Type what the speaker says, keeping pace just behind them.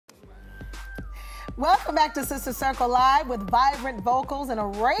Welcome back to Sister Circle Live with vibrant vocals and a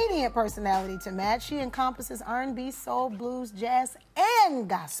radiant personality to match. She encompasses R&B, soul, blues, jazz, and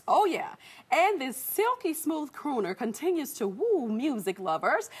gospel. Oh, yeah. And this silky smooth crooner continues to woo music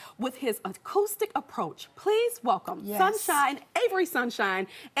lovers with his acoustic approach. Please welcome Sunshine, Avery Sunshine,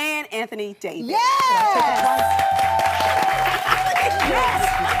 and Anthony Davis. Yes!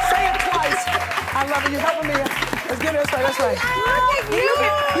 Yes! Say it twice. I love it. You helping me. Let's get it this way. This way.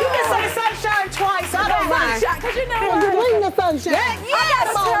 You can say sunshine twice. I don't mind. Because you know what? You bring the sunshine.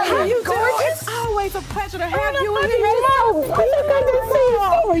 Yes! How you gorgeous? It's always a pleasure to have you in How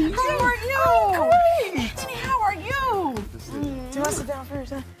here. are you? Anthony, how are you? Do I sit down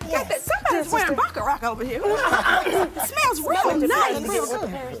first? Huh? Somebody's wearing Baccarat over here. It smells really nice.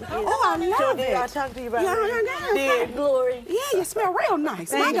 Oh, I love it. I talked to you about it. Did Glory. Yeah, you smell real nice.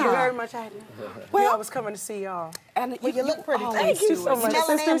 Thank My you God. very much. I did. Well, I was coming to see y'all. And Well, you look pretty. Thank you so much, Smelling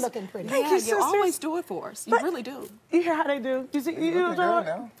and sisters. looking pretty. Thank you, You sisters. always do it for us. You really do. You hear how they do? You see? You know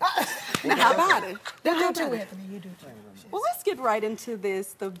now. Now, how about it? You do too, Anthony. You do too. Well, let's get right into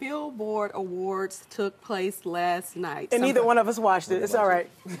this. The Billboard Awards took place last night. And neither one of us watched it. It's all right.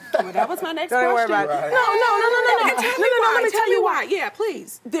 Well, that was my next Don't question. worry about it. Right. No. Let me tell you why. Yeah,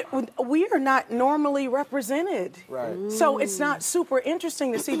 please. We are not normally represented. Right. So it's not super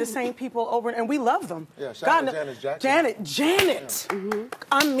interesting to see the same people over, and we love them. Yeah, shout out to Janet Jackson. Janet.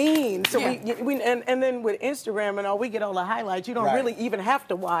 I mean, so Yeah. and then with Instagram and all, we get all the highlights. You don't Right. really even have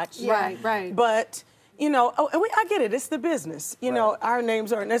to watch. Right. But you know, I get it. It's the business. You know, our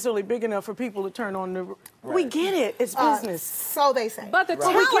names aren't necessarily big enough for people to turn on the. We get it. It's business. So they say. But the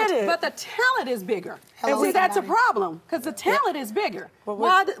Right. We get talent, it. but the talent is bigger. Hello, And see, that's a somebody. problem because the talent is bigger. But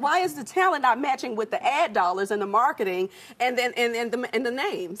Why is the talent not matching with the ad dollars and the marketing and then and the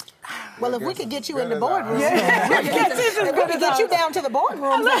names? Well, if we could get you in the Good as boardroom, Yes, if we could get you down to the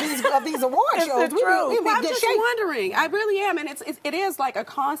boardrooms of these award It's shows, the we'd truth. be in Well, I'm good just shape. wondering. I really am, and it is like a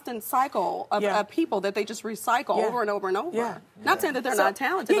constant cycle of people that they just recycle Yeah. over and over and over. Yeah. Not saying that they're not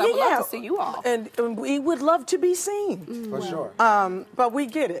talented. I would love to see you all. And we would love to be seen. For sure. But we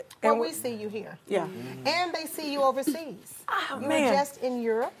get it. Well, And we see you here. Yeah. And they see you overseas. You man. were just in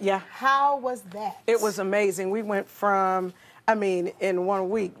Europe. Yeah. How was that? It was amazing. We went from, in 1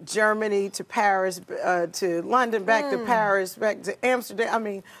 week, Germany to Paris, to London, back to Paris, back to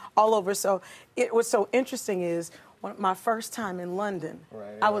Amsterdam. All over. So it was so interesting is my first time in London,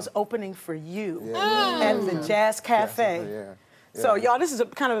 I was opening for you at the Jazz Cafe. Yeah. So y'all, this is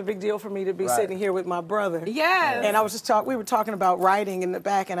kind of a big deal for me to be sitting here with my brother. Yes. And I was just we were talking about writing in the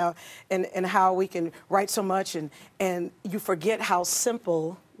back and how we can write so much and you forget how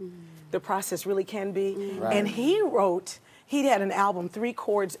simple the process really can be. Right. And he had an album, 3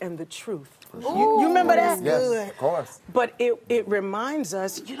 Chords and the Truth. You remember that? Yes, of course. But it reminds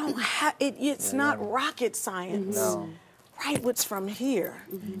us you don't have it's not rocket science. No. Write what's from here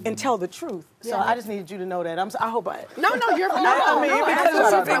and tell the truth. So I just needed you to know that. I hope I. No, you're because absolutely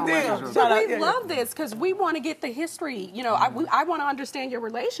it's a big deal. But Shout out, we love this because we want to get the history. You know, I want to understand your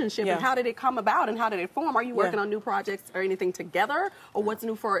relationship and how did it come about and how did it form? Are you working on new projects or anything together, or what's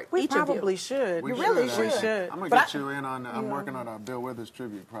new for We each of you? probably should. We really should. We should. I'm gonna But get you in on. I'm working on a Bill Withers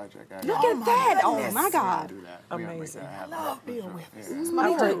tribute project. Actually. Look at that! Oh my God! Do that. We gotta make Amazing. that happen. I love Bill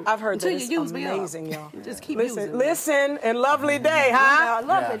Withers. I've heard Until that you it's use me up. amazing, y'all. Just keep using. Listen, and lovely day, huh?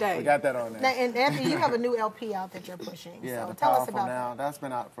 Lovely day. We got that on there. Now, and Anthony, you have a new LP out that you're pushing. Yeah, so the tell us Powerful about Now. that. That's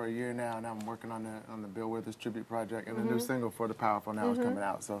been out for a year now, and I'm working on the Bill Withers tribute project, and the new single for the Powerful Now is coming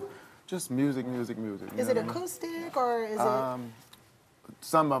out. So, just music. Is it you know what I mean? acoustic or is it?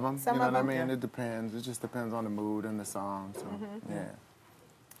 Some of them. Some you know of what I them? mean? Yeah. It depends. It just depends on the mood and the song. So, yeah.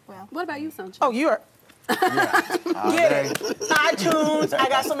 Well, What about you, Sunshine? Oh, you're. All Get day. it. iTunes. I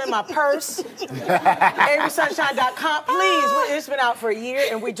got some in my purse. AverySunshine.com. Please, it's been out for a year,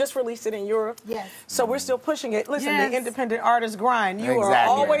 and we just released it in Europe. Yes. So we're still pushing it. Listen, Yes. the independent artist grind. You are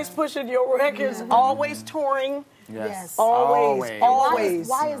Exactly. always pushing your records, always touring. Yes. Always.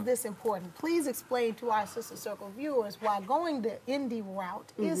 Why is this important? Please explain to our Sister Circle viewers why going the indie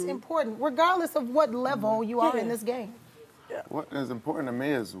route is important, regardless of what level you are in this game. What is important to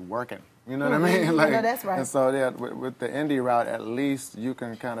me is working. You know what I mean? Like, no, that's right. And so, yeah, with the indie route, at least you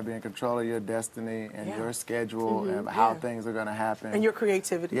can kind of be in control of your destiny and your schedule and how things are going to happen. And your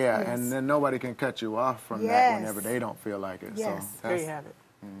creativity. Yeah, Yes. and then nobody can cut you off from Yes. that whenever they don't feel like it. Yes. So There you have it.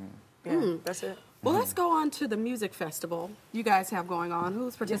 Yeah, that's it. Well, let's go on to the music festival you guys have going on.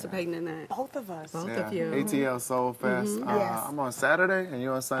 Who's participating in that? Both of us. Both of you. ATL Soul Fest. Yes. I'm on Saturday, and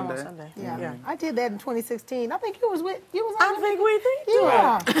you're on Sunday. I'm on Sunday. Yeah. I did that in 2016. I think you was on I think we did.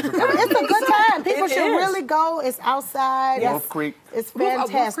 Yeah. It's a good time. People should really go. It's outside. Wolf Creek. It's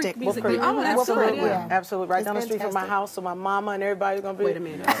fantastic. Wolf Creek Music. Wolf Creek. Oh, that's Wolf Creek, good. yeah. Absolutely. Right It's down the street from my fantastic. house, so my mama and everybody's going to be. Wait a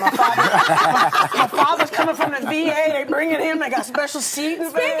minute. My father's coming from the VA. They bringing him. They got special seating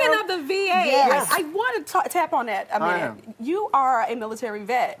for Speaking him. of the VA, Yes. I want to tap on that a minute. You are a military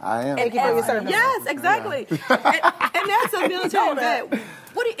vet. I am. Thank you for your service. Yes, exactly. And that's a military vet.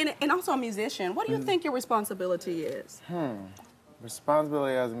 And also a musician. What do you think your responsibility is?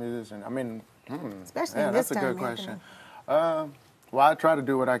 Responsibility as a musician. I mean, Especially in this that's a time, good question. Anthony. Well, I try to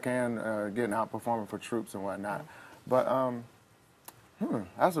do what I can, getting out performing for troops and whatnot. But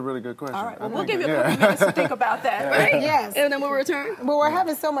that's a really good question. All right, well, we'll give you a couple minutes to think about that, right? Yes. And then we'll return. Well, we're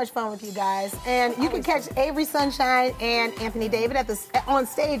having so much fun with you guys. And you can catch Avery Sunshine and Anthony David on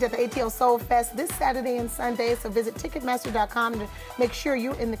stage at the ATL Soul Fest this Saturday and Sunday. So visit Ticketmaster.com to make sure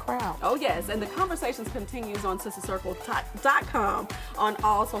you're in the crowd. Oh, yes. And the conversations continues on sistercircle.com on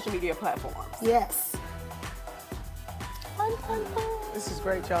all social media platforms. Yes. Fun, fun, fun. This is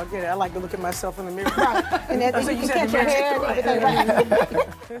great, y'all. Get it. I like to look at myself in the mirror. And then So you you can said catch your the hair and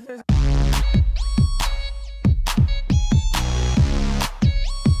everything. Right.